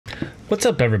What's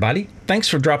up, everybody? Thanks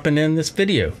for dropping in this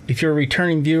video. If you're a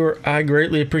returning viewer, I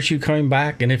greatly appreciate you coming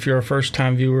back, and if you're a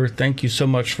first-time viewer, thank you so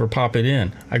much for popping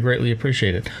in. I greatly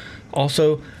appreciate it.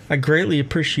 Also, I greatly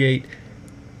appreciate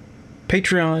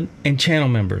Patreon and channel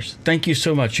members. Thank you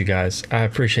so much, you guys. I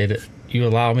appreciate it. You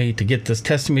allow me to get this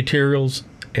testing materials,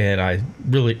 and I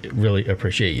really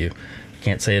appreciate you.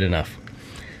 Can't say it enough.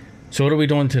 So what are we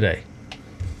doing today?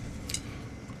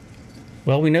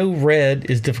 Well, we know red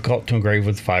is difficult to engrave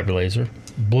with fiber laser,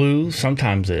 blue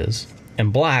sometimes is,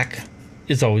 and black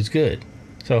is always good.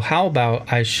 So how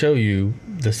about I show you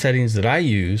the settings that I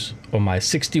use on my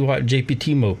 60-watt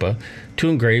JPT MOPA to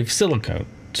engrave silicone.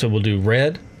 So we'll do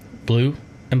red, blue,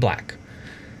 and black.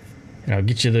 And I'll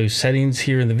get you those settings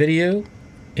here in the video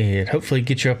and hopefully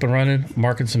get you up and running,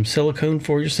 marking some silicone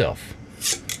for yourself.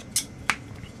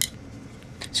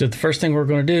 So the first thing we're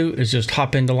going to do is just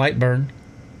hop into lightburn,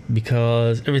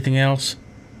 because everything else,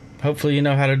 hopefully you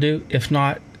know how to do. If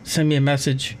not, send me a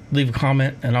message, leave a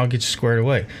comment, and I'll get you squared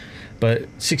away. But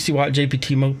 60-watt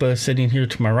JPT MOPA is sitting here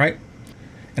to my right,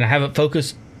 and I have it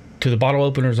focused to the bottle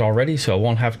openers already, so I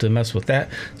won't have to mess with that.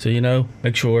 So, you know,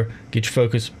 make sure, get your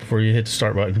focus before you hit the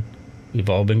start button. We've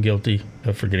all been guilty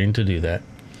of forgetting to do that.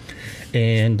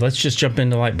 And let's just jump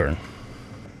into lightburn.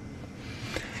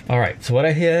 Alright, so what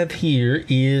I have here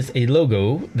is a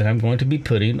logo that I'm going to be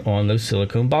putting on those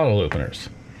silicone bottle openers.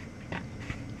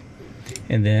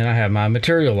 And then I have my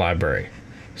material library.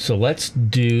 So let's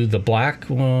do the black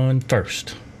one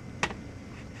first.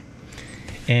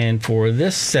 And for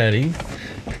this setting,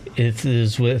 it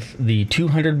is with the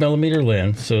 200mm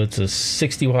lens. So it's a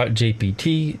 60-watt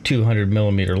JPT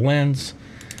 200mm lens.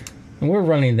 And we're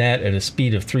running that at a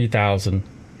speed of 3000,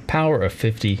 power of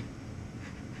 50,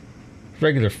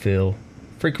 regular fill,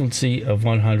 frequency of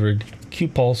 100, Q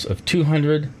pulse of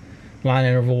 200, line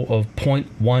interval of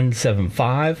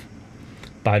 0.175,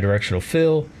 bidirectional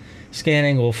fill, scan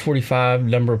angle of 45,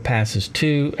 number of passes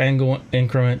 2, angle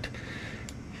increment.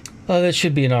 That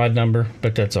should be an odd number,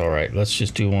 but that's all right. Let's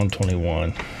just do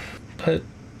 121. But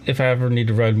if I ever need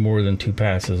to run more than 2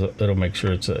 passes, it'll make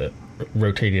sure it's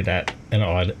rotated at an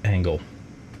odd angle.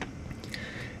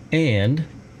 And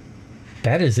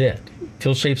that is it.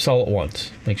 Fill shapes all at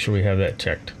once. Make sure we have that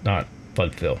checked, not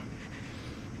flood fill.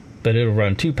 But it'll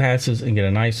run 2 passes and get a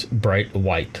nice bright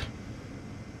white.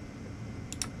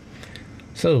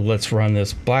 So let's run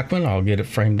this black one. I'll get it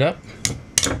framed up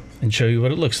and show you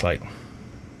what it looks like.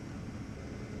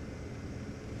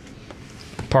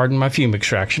 Pardon my fume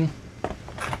extraction.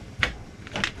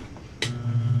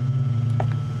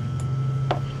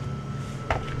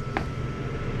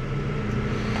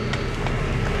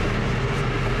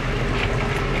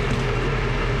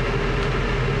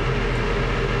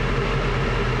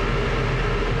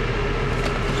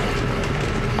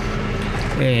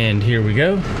 And here we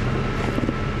go.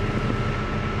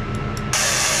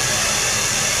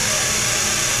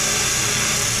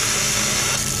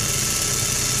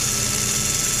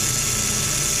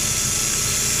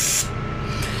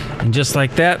 And just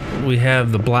like that, we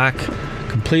have the black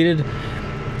completed.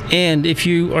 And if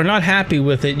you are not happy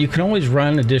with it, you can always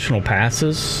run additional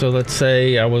passes. So let's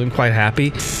say I wasn't quite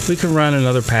happy. We can run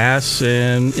another pass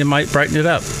and it might brighten it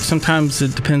up. Sometimes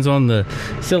it depends on the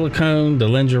silicone, the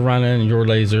lens you're running, and your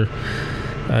laser.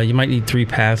 You might need 3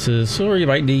 passes, or you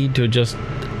might need to adjust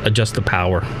the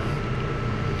power.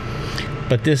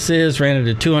 But this is ran at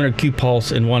a 200 Q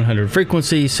pulse and 100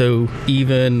 frequency, so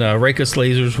even Raycus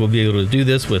lasers will be able to do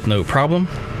this with no problem.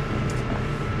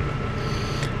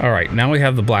 Alright, now we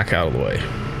have the black out of the way.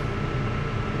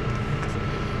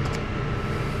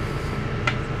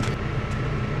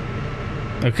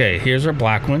 Okay, here's our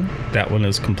black one. That one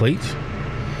is complete.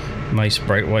 Nice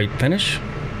bright white finish.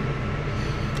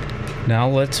 Now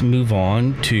let's move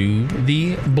on to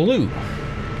the blue.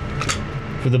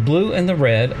 For the blue and the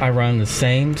red, I run the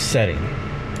same setting.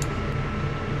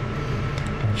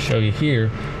 I'll show you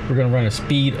here. We're going to run a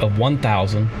speed of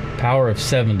 1000, power of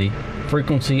 70,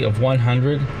 frequency of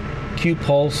 100, Q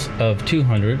pulse of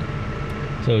 200.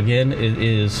 So again, it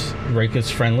is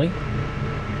Raycus friendly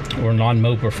or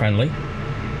non-MOPA friendly.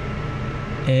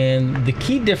 And the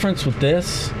key difference with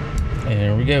this, and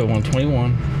here we go,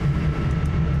 121,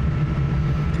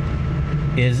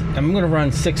 is I'm going to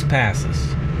run 6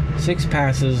 passes. 6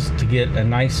 passes to get a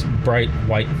nice bright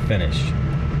white finish.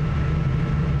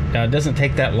 Now it doesn't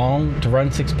take that long to run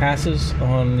 6 passes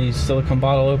on these silicone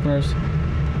bottle openers.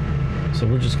 So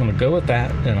we're just going to go with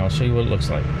that, and I'll show you what it looks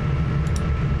like.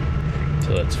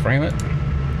 So let's frame it.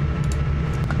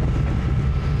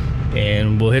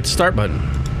 And we'll hit the start button.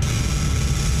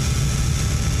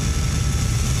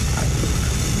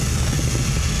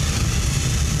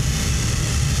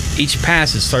 each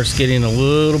pass it starts getting a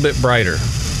little bit brighter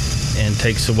and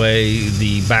takes away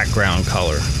the background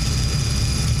color.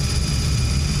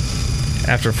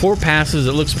 After 4 passes,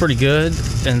 it looks pretty good,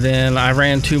 and then I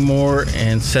ran 2 more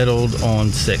and settled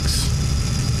on 6.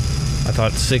 I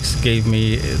thought 6 gave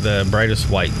me the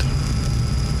brightest white.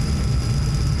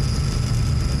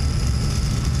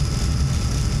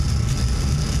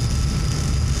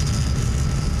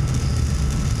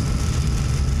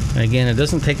 And again, it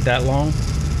doesn't take that long.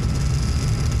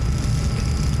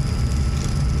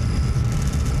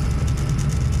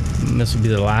 And this will be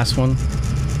the last one.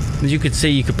 As you could see,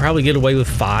 you could probably get away with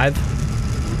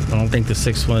 5. I don't think the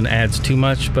 6th one adds too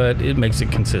much, but it makes it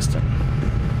consistent.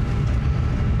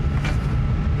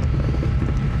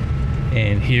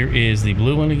 And here is the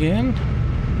blue one again.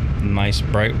 Nice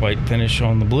bright white finish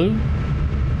on the blue.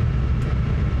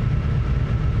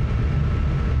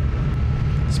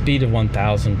 Speed of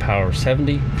 1000, power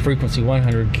 70, frequency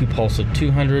 100, Q pulse of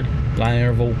 200, line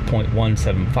interval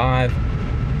 0.175.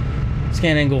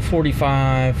 Scan angle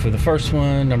 45 for the first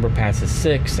one, number of passes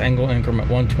 6, angle increment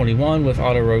 121 with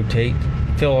auto rotate.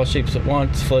 Fill all shapes at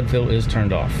once, flood fill is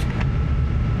turned off.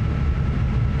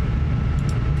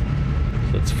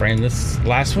 So let's frame this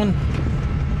last one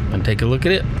and take a look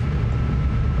at it.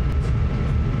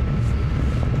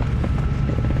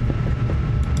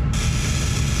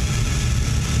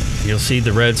 You'll see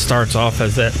the red starts off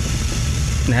as that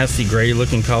nasty gray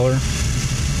looking color.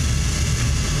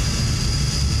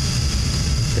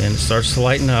 Then it starts to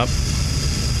lighten up.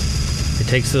 It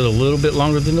takes it a little bit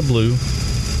longer than the blue.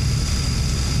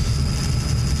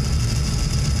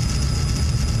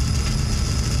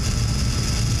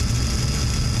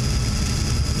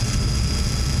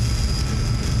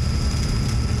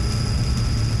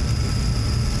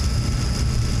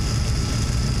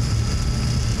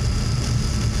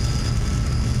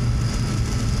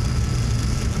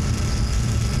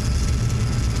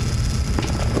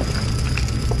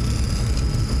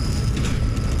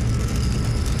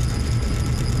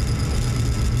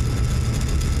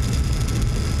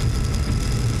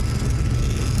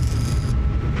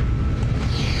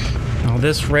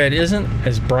 This red isn't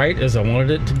as bright as I wanted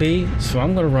it to be, so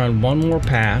I'm going to run one more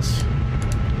pass.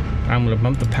 I'm going to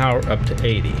bump the power up to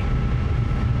 80.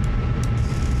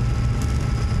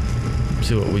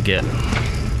 See what we get.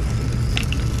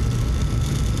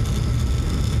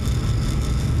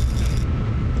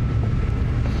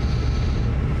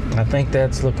 I think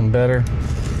that's looking better.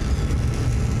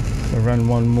 We'll run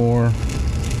one more. I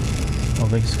don't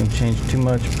think it's going to change too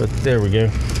much, but there we go.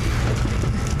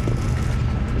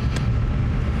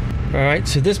 Alright,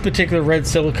 so this particular red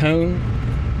silicone,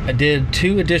 I did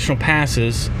 2 additional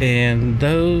passes and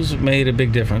those made a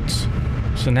big difference.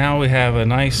 So now we have a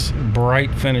nice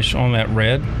bright finish on that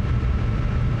red.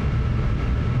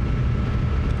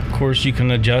 Of course, you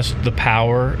can adjust the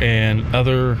power and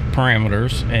other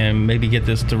parameters and maybe get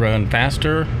this to run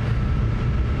faster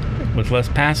with less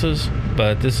passes,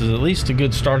 but this is at least a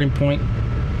good starting point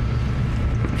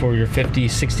for your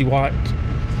 50-60 watt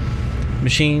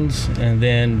machines, and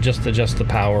then just adjust the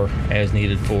power as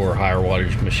needed for higher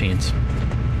wattage machines.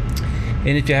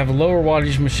 And if you have a lower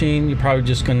wattage machine, you're probably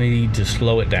just going to need to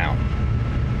slow it down.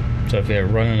 So if you're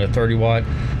running a 30 watt,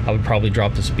 I would probably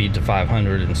drop the speed to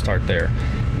 500 and start there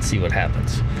and see what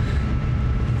happens.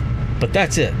 But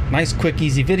that's it. Nice, quick,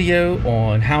 easy video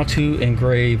on how to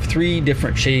engrave 3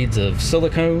 different shades of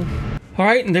silicone. All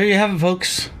right, and there you have it,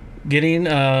 folks. Getting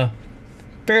a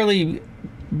fairly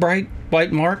bright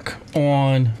white mark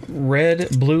on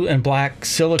red, blue, and black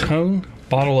silicone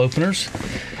bottle openers.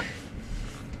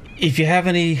 If you have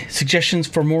any suggestions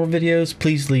for more videos,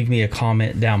 please leave me a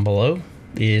comment down below.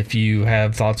 If you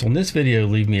have thoughts on this video,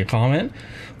 leave me a comment,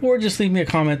 or just leave me a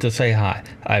comment to say hi.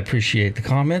 I appreciate the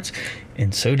comments,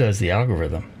 and so does the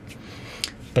algorithm.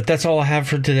 But that's all I have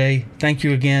for today. Thank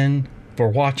you again for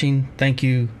watching. Thank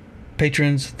you,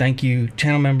 patrons. Thank you,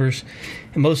 channel members.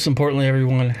 And most importantly,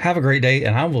 everyone, have a great day,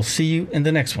 and I will see you in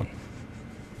the next one.